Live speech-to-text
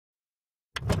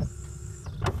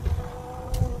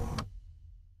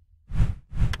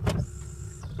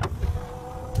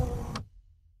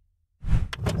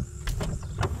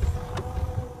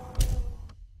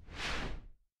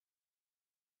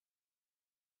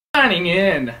signing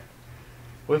in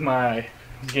with my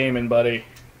gaming buddy,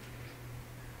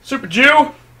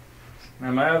 SuperJew,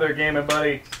 and my other gaming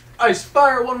buddy,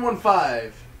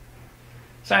 IceFire115.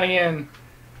 signing in.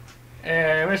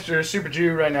 And Mr.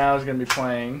 SuperJew right now is going to be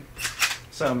playing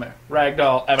some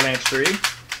Ragdoll Avalanche 3.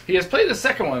 He has played the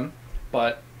second one,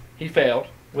 but he failed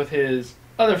with his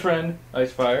other friend,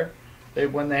 IceFire,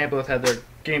 when they both had their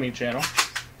gaming channel,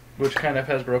 which kind of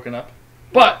has broken up.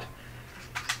 But,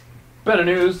 better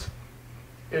news,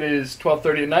 it is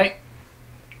 12:30 at night.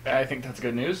 I think that's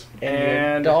good news.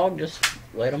 And your dog just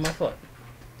laid on my foot.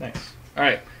 Thanks.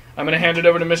 Alright, I'm going to hand it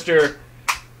over to Mr.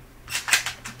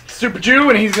 SuperJew,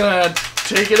 and he's going to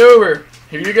take it over.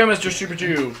 Here you go, Mr.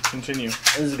 SuperJew. Continue.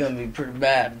 This is going to be pretty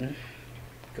bad.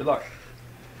 Good luck.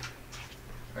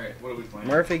 Alright, what are we playing?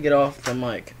 Murphy, get off the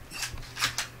mic.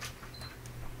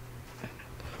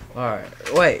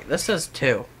 Alright, wait, this says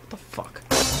 2. What the fuck?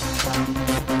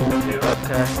 2.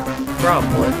 Okay.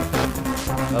 Probably.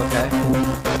 Okay.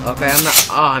 Okay, I'm not.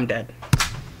 Oh, I'm dead.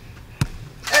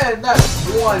 And that's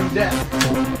one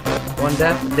death. One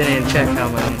death? Didn't even check how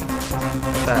many.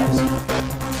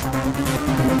 Fast.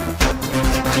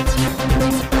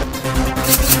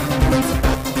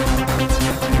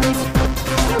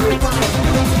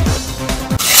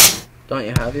 Don't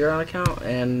you have your own account?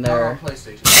 And Not they're on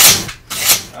PlayStation.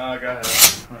 Go ahead.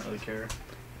 I don't really care.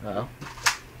 oh.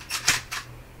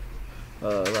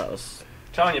 Oh, that was.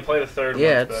 I'm telling you, play the third one.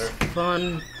 Yeah, It's it's better.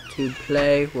 fun to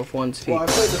play with one's feet. Well, I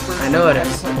played the first I know one, it I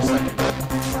is. played the second.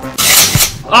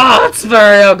 Oh, that's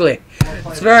very ugly.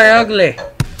 It's very ugly.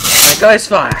 Like ice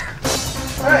fire.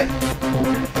 Alright.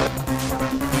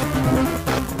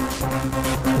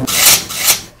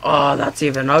 Oh, that's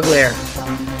even uglier.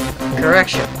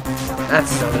 Correction.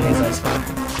 That's as ugly as ice fire.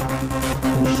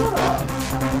 Shut up.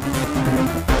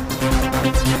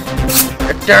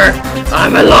 Victor,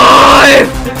 I'm alive!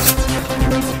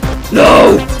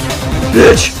 No!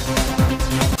 Bitch!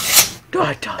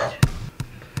 I died.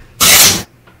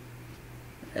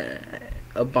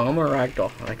 A bomb or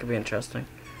ragdoll? That could be interesting.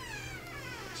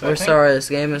 So We're I think- sorry, this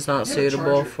game is not Get a suitable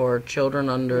charger. for children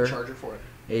under Charger for it.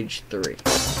 age 3.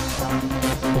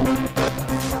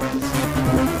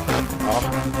 Oh,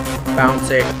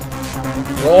 bouncy.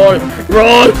 Roll!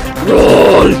 Roll!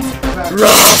 Roll!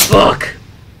 Roll! Fuck!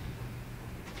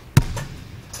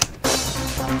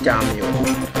 Damn you.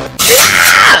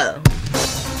 Ah!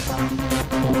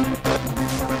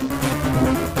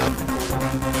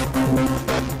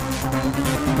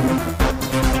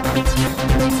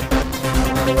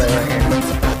 Wait, right here.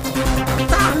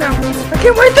 Oh no! I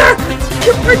can't wait there! I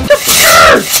can't wait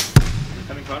there!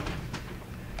 Having fun?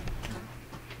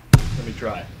 Let me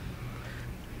try.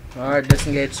 Alright,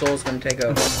 disengaged soul's gonna take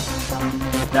over.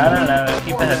 No.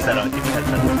 Keep the headset on. Keep the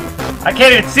headset on. I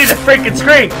can't even see the freaking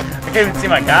screen. I can't even see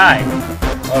my guy.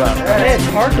 Hold on. Hey, it's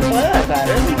hard to play like that,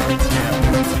 isn't it?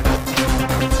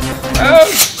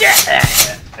 Oh shit!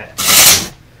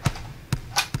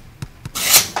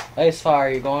 Ice Fire,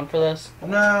 you going for this?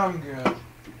 No, I'm good.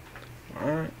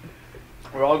 Alright.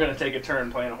 We're all going to take a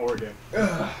turn playing a horror game.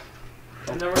 Ugh.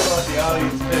 And then we're going to let the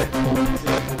audience pick. See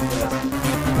who does the best.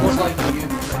 Most likely you.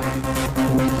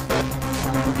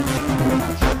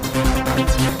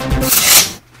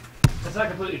 That's not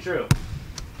completely true.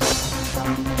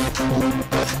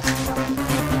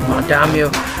 Oh, damn you.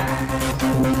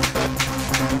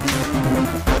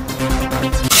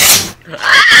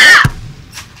 Ah!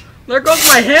 There goes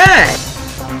my head!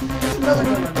 There's another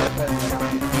gun on that bed.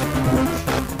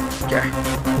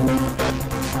 Okay.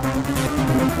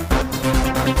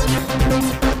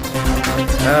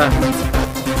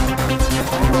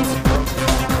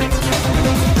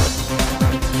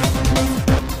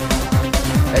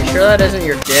 Are you sure that isn't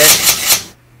your dick?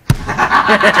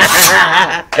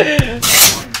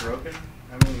 One broken?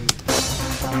 I mean...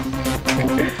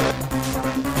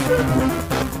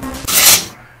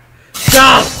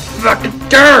 Stop! Fucking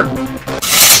dirt!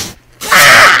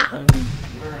 Ah! You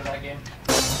ever heard that game?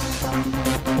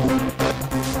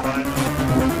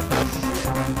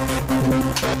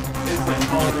 It's like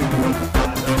Call of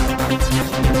Duty.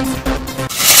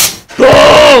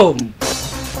 Boom!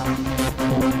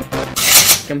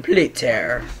 Complete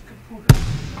terror.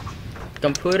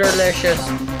 Computerlicious.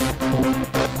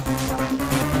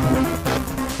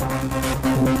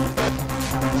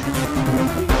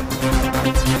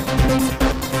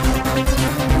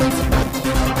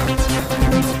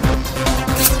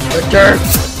 Return.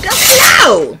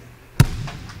 Go!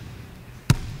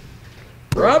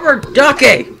 Rubber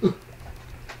ducky!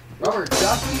 Rubber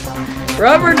ducky.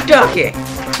 Rubber ducky!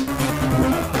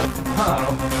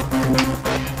 Oh.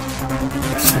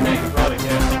 I think you brought it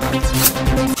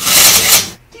again.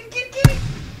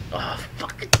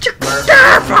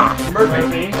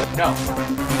 Murphy. No.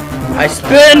 I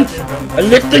spin! I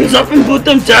lift things up and put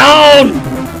them down!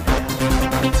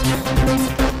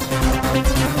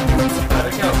 Let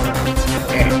it go, Murph.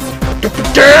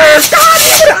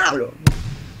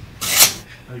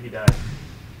 I think he died.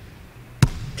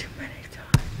 Too many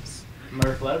times.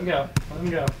 Murph, let him go. Let him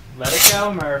go. Let it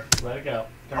go, Murph. Let it go.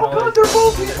 Turn Oh the god, laser. they're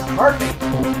both here. Murphy.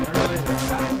 Turn the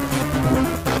laser.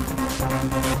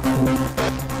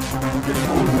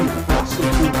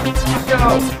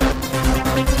 Go!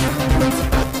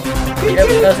 Yeah,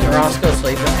 but doesn't Roscoe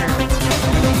sleep in here?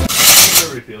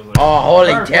 Whatever he feels like. Oh,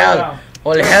 holy Murph, hell. let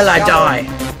Holy hell, I die.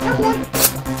 That one.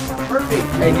 Murphy.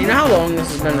 Hey, do you know how long this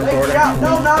has been Hey, recording? yeah,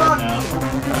 no, not on No.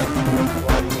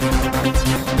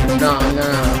 No, I'm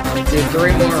gonna do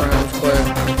 3 more rounds quick.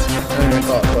 I'm gonna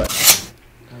call it quits.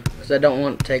 Because I don't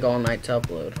want to take all night to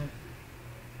upload.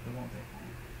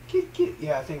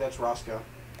 Yeah, I think that's Roscoe.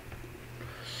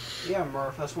 Yeah,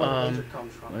 Murph, that's where the laser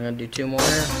comes from. I'm gonna do 2 more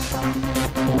here.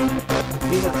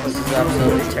 He's a This is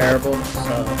absolutely terrible,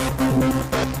 so...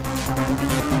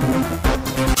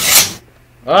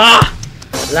 Ah!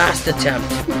 Last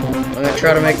attempt. I'm gonna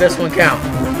try to make this one count.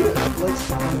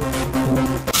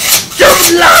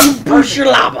 Push your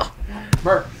lava!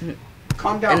 Murph,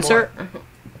 calm down, Insert?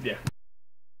 Yeah.